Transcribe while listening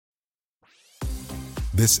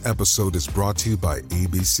This episode is brought to you by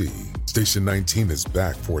ABC. Station 19 is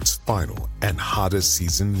back for its final and hottest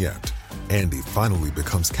season yet. Andy finally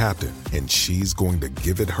becomes captain, and she's going to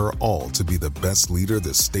give it her all to be the best leader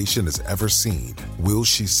the station has ever seen. Will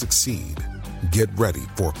she succeed? Get ready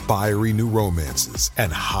for fiery new romances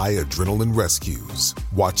and high adrenaline rescues.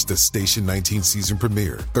 Watch the Station 19 season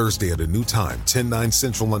premiere Thursday at a new time, 10/9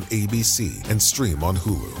 Central on ABC, and stream on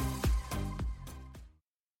Hulu.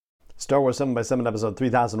 Star Wars 7x7 episode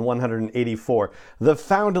 3184. The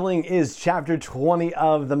Foundling is chapter 20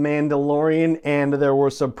 of The Mandalorian, and there were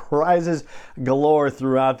surprises galore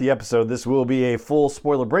throughout the episode. This will be a full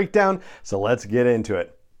spoiler breakdown, so let's get into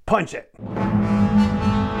it. Punch it!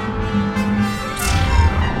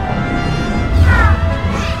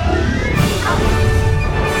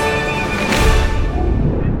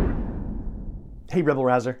 Hey Rebel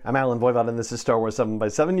Rouser, I'm Alan Voivod and this is Star Wars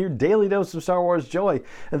 7x7, your daily dose of Star Wars joy.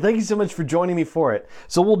 And thank you so much for joining me for it.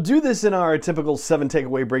 So we'll do this in our typical 7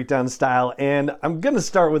 takeaway breakdown style, and I'm going to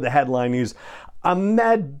start with the headline news.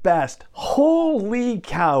 Ahmed Best. Holy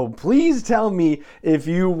cow. Please tell me if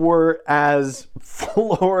you were as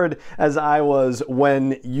floored as I was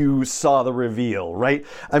when you saw the reveal, right?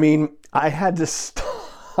 I mean, I had to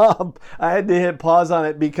stop. I had to hit pause on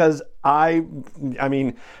it because I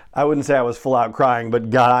wouldn't say I was full out crying, but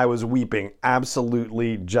God, I was weeping.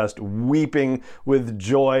 Absolutely just weeping with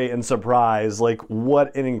joy and surprise. Like,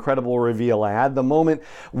 what an incredible reveal. I had the moment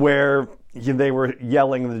where they were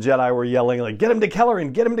yelling, the Jedi were yelling, like, get him to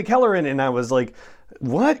Kelleran, get him to Kelleran. And I was like,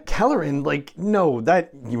 what? Kelleran? Like, no,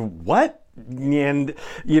 what? And,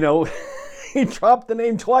 he dropped the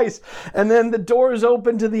name twice, and then the doors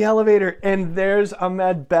open to the elevator, and there's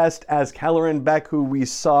Ahmed Best as Kelleran Beck, who we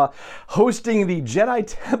saw hosting the Jedi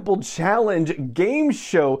Temple Challenge game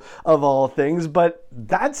show of all things, but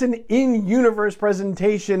that's an in-universe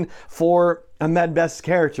presentation for Ahmed Best's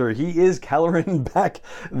character. He is Kelleran Beck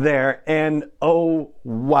there, and oh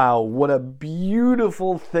wow, what a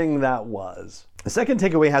beautiful thing that was. The second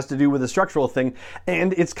takeaway has to do with a structural thing,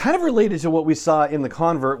 and it's kind of related to what we saw in The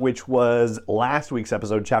Convert, which was last week's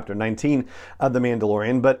episode, chapter 19 of The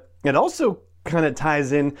Mandalorian, but it also kind of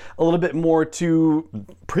ties in a little bit more to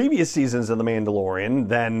previous seasons of The Mandalorian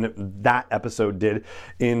than that episode did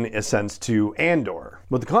in a sense to Andor.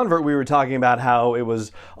 With The Convert, we were talking about how it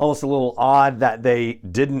was almost a little odd that they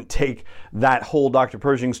didn't take that whole Dr.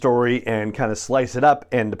 Pershing story and kind of slice it up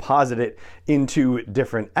and deposit it into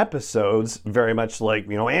different episodes, very much like,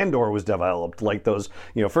 Andor was developed, like those,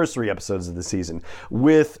 first 3 episodes of the season.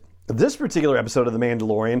 With this particular episode of The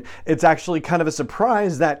Mandalorian, it's actually kind of a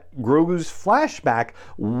surprise that Grogu's flashback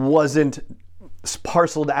wasn't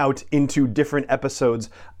parceled out into different episodes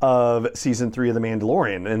of season 3 of The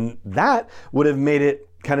Mandalorian. And that would have made it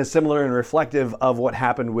kind of similar and reflective of what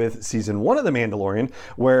happened with season 1 of The Mandalorian,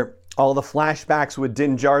 where all the flashbacks with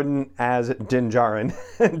Din Djarin as Din Djarin.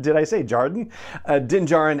 Did I say Djarin? Din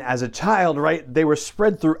Djarin as a child, right? They were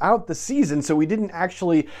spread throughout the season, so we didn't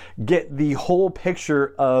actually get the whole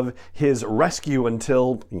picture of his rescue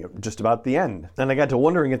until just about the end. And I got to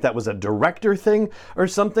wondering if that was a director thing or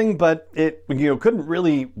something, but it couldn't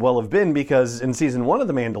really well have been, because in season 1 of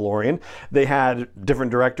The Mandalorian, they had different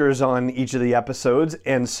directors on each of the episodes,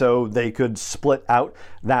 and so they could split out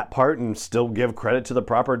that part and still give credit to the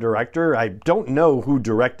proper director. I don't know who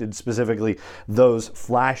directed specifically those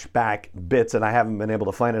flashback bits, and I haven't been able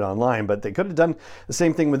to find it online, but they could have done the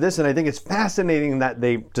same thing with this, and I think it's fascinating that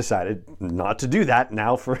they decided not to do that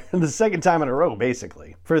now for the second time in a row,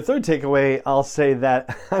 basically. For a third takeaway, I'll say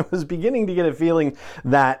that I was beginning to get a feeling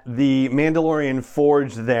that the Mandalorian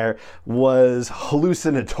Forge there was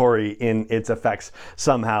hallucinatory in its effects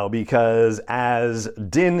somehow, because as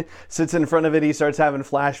Din sits in front of it, he starts having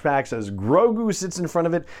flashbacks. As Grogu sits in front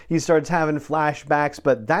of it, he starts having flashbacks,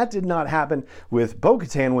 but that did not happen with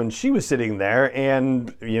Bo-Katan when she was sitting there,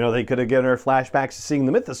 and they could have given her flashbacks to seeing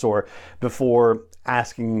the mythosaur before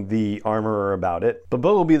asking the armorer about it. But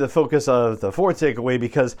Bo will be the focus of the fourth takeaway,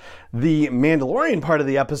 because the Mandalorian part of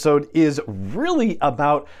the episode is really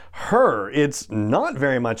about her. It's not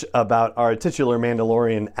very much about our titular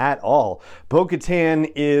Mandalorian at all.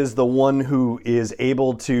 Bo-Katan is the one who is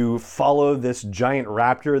able to follow this giant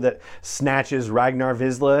raptor that snatches Ragnar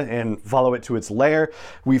Vizsla and follow it to its lair.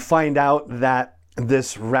 We find out that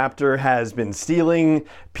this raptor has been stealing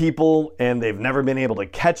people and they've never been able to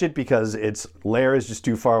catch it because its lair is just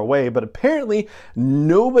too far away. But apparently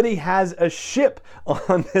nobody has a ship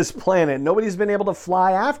on this planet. Nobody's been able to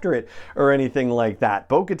fly after it or anything like that.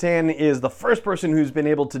 Bo-Katan is the first person who's been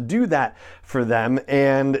able to do that for them,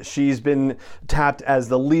 and she's been tapped as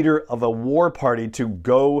the leader of a war party to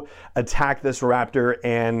go attack this raptor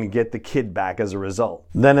and get the kid back as a result.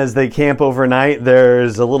 Then as they camp overnight,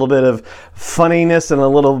 there's a little bit of funniness and a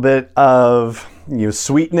little bit of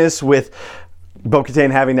sweetness with Bo-Katan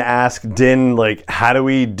having to ask Din, like, how do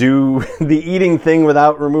we do the eating thing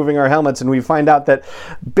without removing our helmets? And we find out that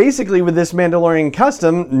basically with this Mandalorian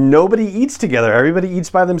custom, nobody eats together. Everybody eats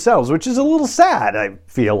by themselves, which is a little sad, I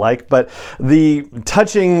feel like. But the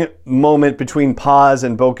touching moment between Paz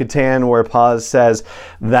and Bo-Katan, where Paz says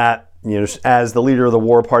that, as the leader of the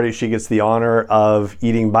war party, she gets the honor of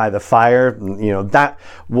eating by the fire. That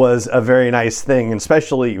was a very nice thing,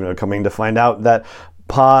 especially, coming to find out that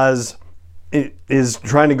Paz is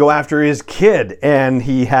trying to go after his kid, and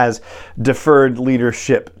he has deferred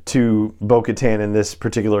leadership to Bo-Katan in this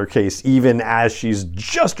particular case, even as she's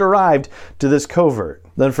just arrived to this covert.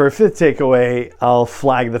 Then for a fifth takeaway, I'll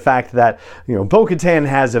flag the fact that, Bo-Katan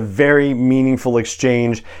has a very meaningful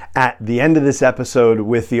exchange at the end of this episode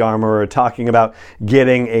with the Armorer, talking about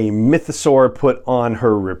getting a mythosaur put on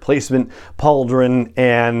her replacement pauldron,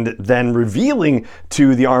 and then revealing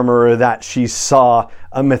to the Armorer that she saw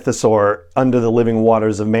a mythosaur under the living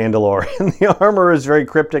waters of Mandalore. And the Armorer's very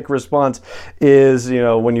cryptic response is,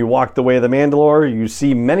 when you walk the way of the Mandalore, you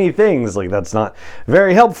see many things. Like, that's not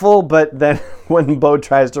very helpful, but then when Bo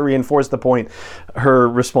tries to reinforce the point, her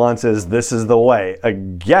response is, this is the way.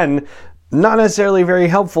 Again, not necessarily very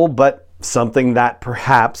helpful, but something that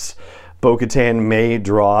perhaps Bo-Katan may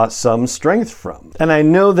draw some strength from. And I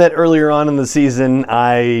know that earlier on in the season,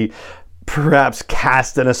 I perhaps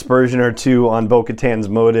cast an aspersion or two on Bo-Katan's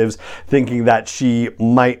motives, thinking that she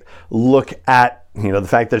might look at the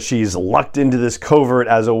fact that she's lucked into this covert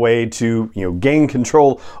as a way to, gain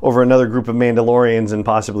control over another group of Mandalorians and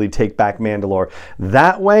possibly take back Mandalore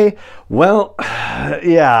that way. Well,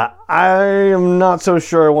 yeah, I am not so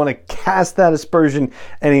sure I want to cast that aspersion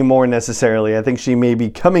anymore necessarily. I think she may be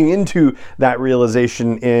coming into that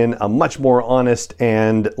realization in a much more honest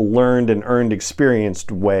and learned and earned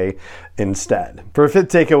experienced way instead. For a fifth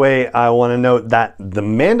takeaway, I want to note that the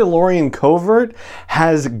Mandalorian covert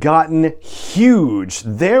has gotten huge.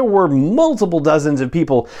 There were multiple dozens of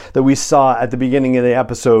people that we saw at the beginning of the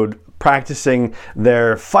episode practicing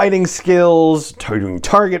their fighting skills, doing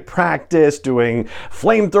target practice, doing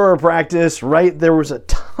flamethrower practice, right? There was a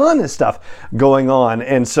ton of stuff going on.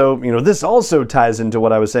 And so, this also ties into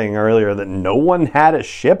what I was saying earlier, that no one had a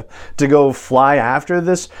ship to go fly after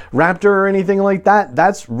this raptor or anything like that.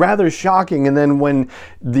 That's rather shocking. And then when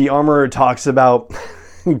the Armorer talks about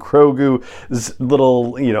Grogu's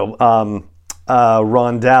little,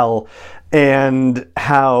 rondelle, and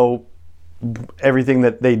how everything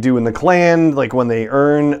that they do in the clan, like when they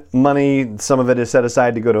earn money, some of it is set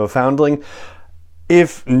aside to go to a Foundling.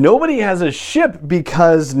 If nobody has a ship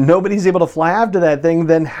because nobody's able to fly after that thing,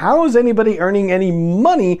 then how is anybody earning any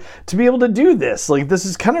money to be able to do this? Like, this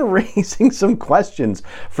is kind of raising some questions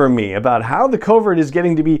for me about how the covert is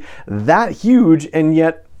getting to be that huge, and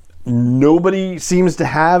yet nobody seems to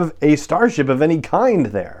have a starship of any kind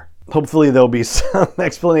there. Hopefully there'll be some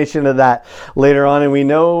explanation of that later on, and we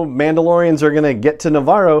know Mandalorians are going to get to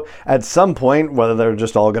Navarro at some point. Whether they're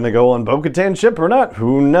just all going to go on Bo-Katan's ship or not,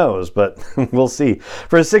 who knows, but we'll see.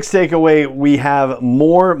 For a sixth takeaway, we have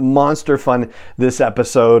more monster fun this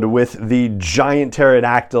episode with the giant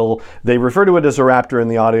pterodactyl. They refer to it as a raptor in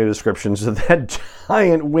the audio description, so that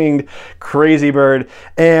giant winged crazy bird,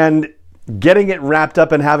 and getting it wrapped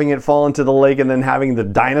up and having it fall into the lake, and then having the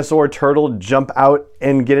dinosaur turtle jump out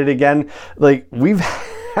and get it again. Like, we've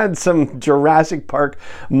had some Jurassic Park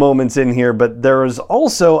moments in here, but there was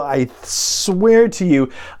also, I swear to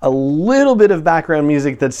you, a little bit of background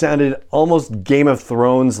music that sounded almost Game of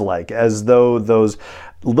Thrones-like, as though those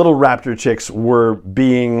little raptor chicks were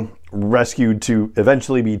being rescued to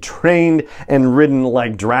eventually be trained and ridden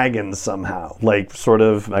like dragons somehow. Like, sort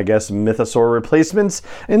of, I guess, mythosaur replacements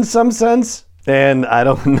in some sense. And I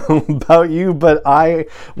don't know about you, but I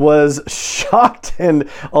was shocked and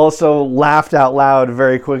also laughed out loud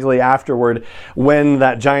very quickly afterward when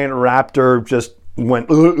that giant raptor just went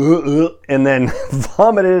and then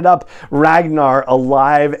vomited up Ragnar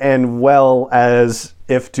alive and well, as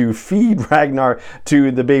if to feed Ragnar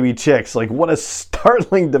to the baby chicks. Like, what a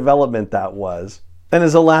startling development that was. And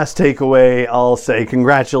as a last takeaway, I'll say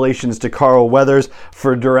congratulations to Carl Weathers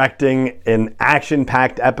for directing an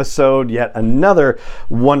action-packed episode. Yet another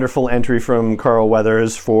wonderful entry from Carl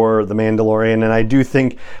Weathers for The Mandalorian. And I do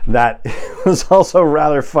think that it was also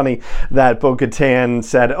rather funny that Bo-Katan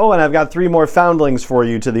said, "Oh, and I've got 3 more foundlings for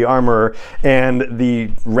you," to the armorer. And the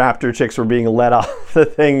raptor chicks were being let off the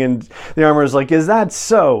thing. And the armorer's like, "Is that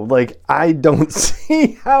so? Like, I don't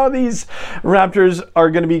see how these raptors are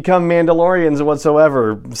going to become Mandalorians whatsoever."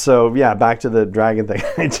 So yeah, back to the dragon thing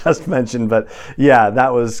I just mentioned, but yeah,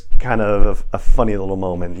 that was kind of a funny little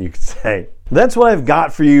moment, you could say. That's what I've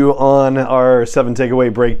got for you on our 7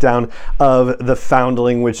 takeaway breakdown of The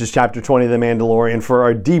Foundling, which is chapter 20 of The Mandalorian. For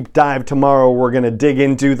our deep dive tomorrow, we're going to dig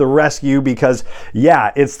into the rescue because,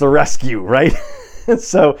 yeah, it's the rescue, right?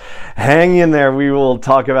 So hang in there. We will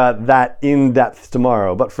talk about that in depth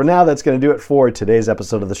tomorrow. But for now, that's going to do it for today's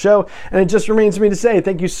episode of the show. And it just remains for me to say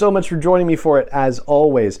thank you so much for joining me for it, as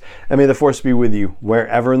always. And may the Force be with you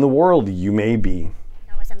wherever in the world you may be.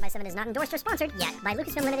 7x7 is not endorsed or sponsored yet by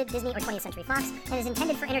Lucasfilm Limited, Disney, or 20th Century Fox, and is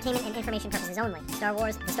intended for entertainment and information purposes only. Star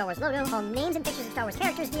Wars, the Star Wars logo, all names and pictures of Star Wars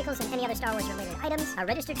characters, vehicles, and any other Star Wars related items are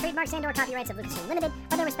registered trademarks and/or copyrights of Lucasfilm Limited,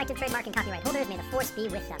 or their respective trademark and copyright holders. May the Force be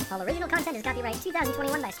with them. All original content is copyright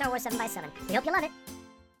 2021 by Star Wars 7x7. We hope you love it.